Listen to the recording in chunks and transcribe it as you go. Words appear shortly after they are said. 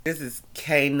This is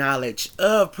K Knowledge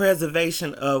of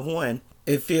Preservation of One.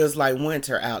 It feels like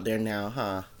winter out there now,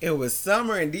 huh? It was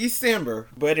summer in December,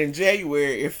 but in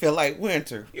January it felt like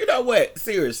winter. You know what?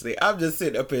 Seriously, I'm just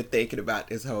sitting up here thinking about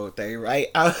this whole thing, right?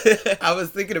 I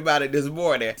was thinking about it this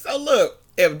morning. So look,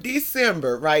 if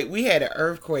December, right, we had an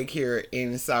earthquake here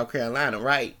in South Carolina,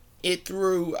 right? It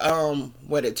threw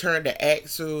it turned the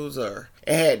axles, or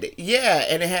it had, yeah,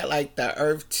 and it had like the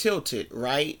earth tilted,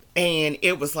 right? And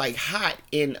it was like hot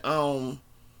in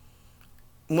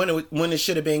when it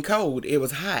should have been cold, it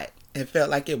was hot. It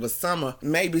felt like it was summer,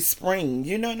 maybe spring.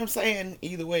 You know what I'm saying?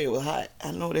 Either way, it was hot.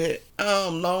 I know that.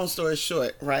 Long story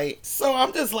short, right? So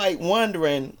I'm just like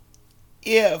wondering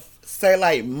if, say,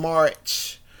 like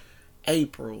March,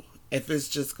 April, if it's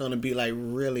just gonna be like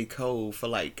really cold for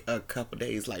like a couple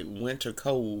days, like winter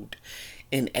cold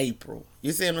in April.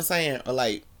 You see what I'm saying? Or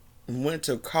like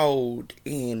winter cold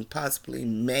in possibly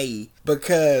May,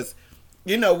 because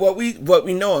you know what we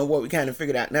know and what we kind of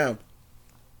figured out now.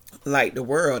 Like the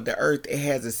world, the earth, it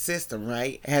has a system,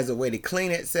 right? It has a way to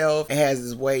clean itself. It has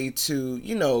its way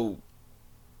to,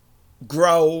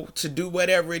 grow, to do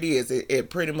whatever it is.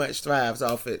 It pretty much thrives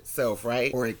off itself,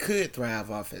 right? Or it could thrive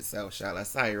off itself, shall I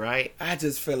say, right? I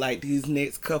just feel like these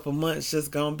next couple months just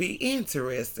gonna be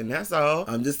interesting. That's all.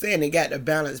 I'm just saying, they got to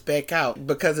balance back out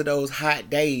because of those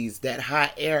hot days. That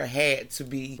hot air had to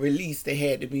be released. It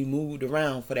had to be moved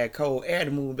around for that cold air to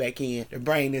move back in to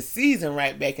bring the season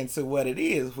right back into what it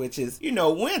is, which is,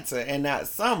 winter and not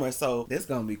summer. So this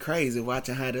gonna be crazy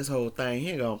watching how this whole thing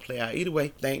here gonna play out. Either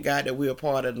way, thank God that we're a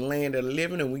part of the land of the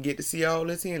living, and we get to see all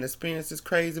this here and experience this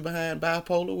crazy behind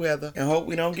bipolar weather, and hope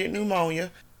we don't get pneumonia,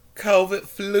 COVID,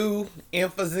 flu,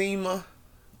 emphysema,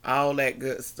 all that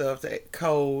good stuff, that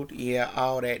cold, yeah,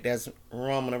 all that's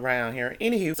roaming around here.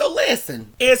 Anywho, so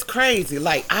listen, it's crazy.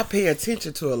 Like, I pay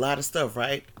attention to a lot of stuff,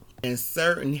 right? And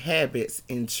certain habits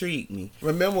intrigue me.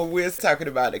 Remember, we was talking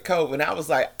about the COVID, and I was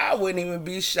like, I wouldn't even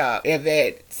be shocked if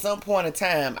at some point in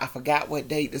time, I forgot what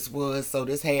date this was, so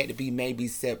this had to be maybe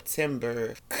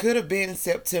September. Could have been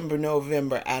September,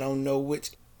 November. I don't know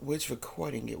which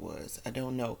recording it was. I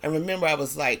don't know. And remember, I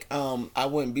was like, I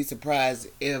wouldn't be surprised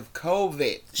if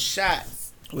COVID shots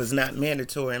was not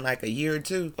mandatory in like a year or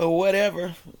two or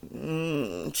whatever.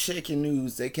 Chicken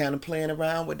news, they kind of playing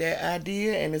around with that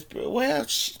idea, and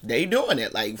they doing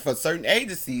it. Like, for certain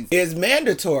agencies, it's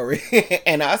mandatory.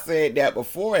 And I said that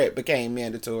before it became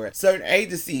mandatory. Certain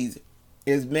agencies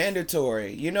is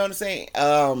mandatory. You know what I'm saying?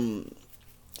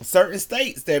 Certain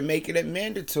states, they're making it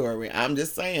mandatory. I'm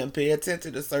just saying, pay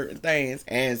attention to certain things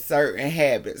and certain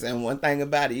habits. And one thing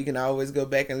about it, you can always go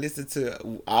back and listen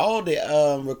to all the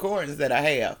recordings that I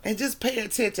have, and just pay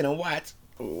attention and watch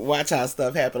how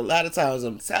stuff happen. A lot of times,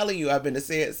 I'm telling you, I've been to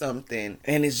say something,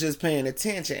 and it's just paying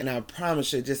attention, and I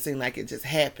promise you, it just seemed like it just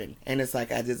happened. And it's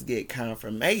like I just get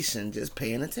confirmation just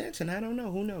paying attention. I don't know,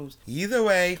 who knows? Either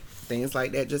way, things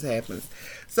like that just happens.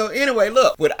 So anyway,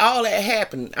 look, with all that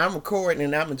happening, I'm recording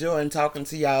and I'm enjoying talking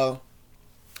to y'all.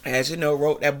 As you know,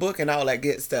 wrote that book and all that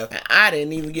good stuff. And I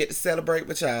didn't even get to celebrate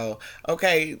with y'all.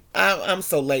 Okay, I'm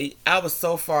so late. I was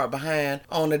so far behind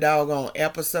on the doggone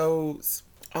episodes.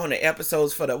 On the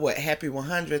episodes for the Happy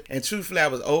 100th. And truthfully, I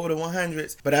was over the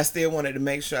 100s, but I still wanted to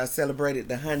make sure I celebrated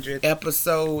the 100th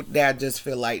episode. That I just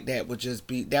feel like that was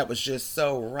just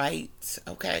so right.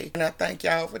 Okay. And I thank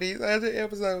y'all for these 100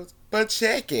 episodes. But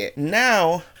check it.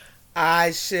 Now,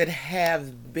 I should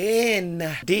have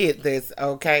did this,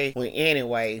 okay? Well,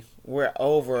 anyway, we're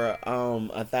over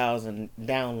 1,000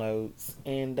 downloads.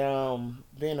 And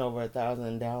been over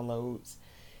 1,000 downloads.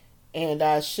 And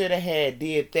I should have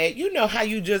did that. You know how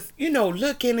you just,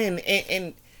 looking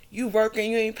and you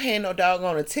working, you ain't paying no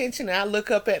doggone attention. And I look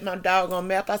up at my doggone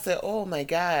map. I said, oh my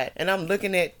God. And I'm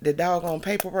looking at the doggone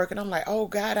paperwork, and I'm like, oh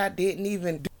God, I didn't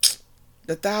even do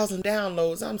the 1,000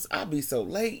 downloads. I'll be so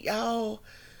late, y'all.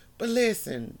 But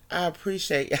listen, I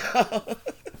appreciate y'all.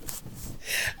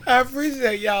 I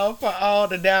appreciate y'all for all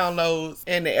the downloads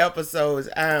and the episodes.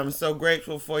 I am so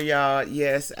grateful for y'all.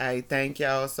 Yes, I thank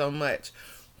y'all so much.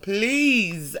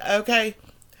 Please, okay,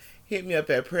 hit me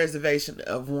up at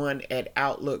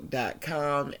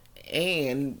preservationof1@outlook.com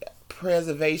and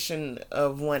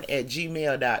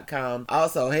preservationof1@gmail.com.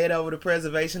 Also, head over to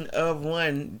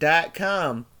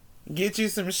preservationof1.com. Get you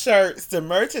some shirts, the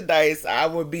merchandise. I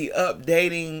will be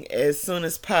updating as soon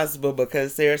as possible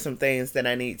because there are some things that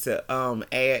I need to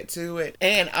add to it.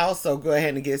 And also go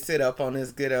ahead and get set up on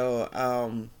this good old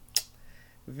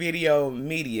video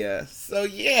media. So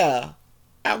yeah.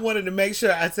 I wanted to make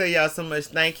sure I tell y'all so much.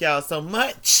 Thank y'all so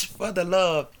much for the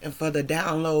love and for the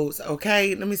downloads.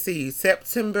 Okay, let me see.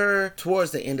 September,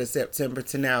 towards the end of September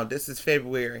to now. This is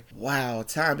February. Wow,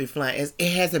 time be flying.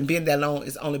 It hasn't been that long.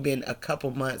 It's only been a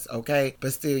couple months, okay?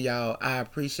 But still, y'all, I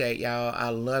appreciate y'all. I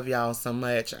love y'all so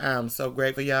much. I'm so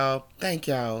grateful, y'all. Thank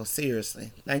y'all.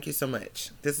 Seriously. Thank you so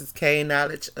much. This is K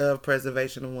Knowledge of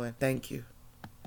Preservation of One. Thank you.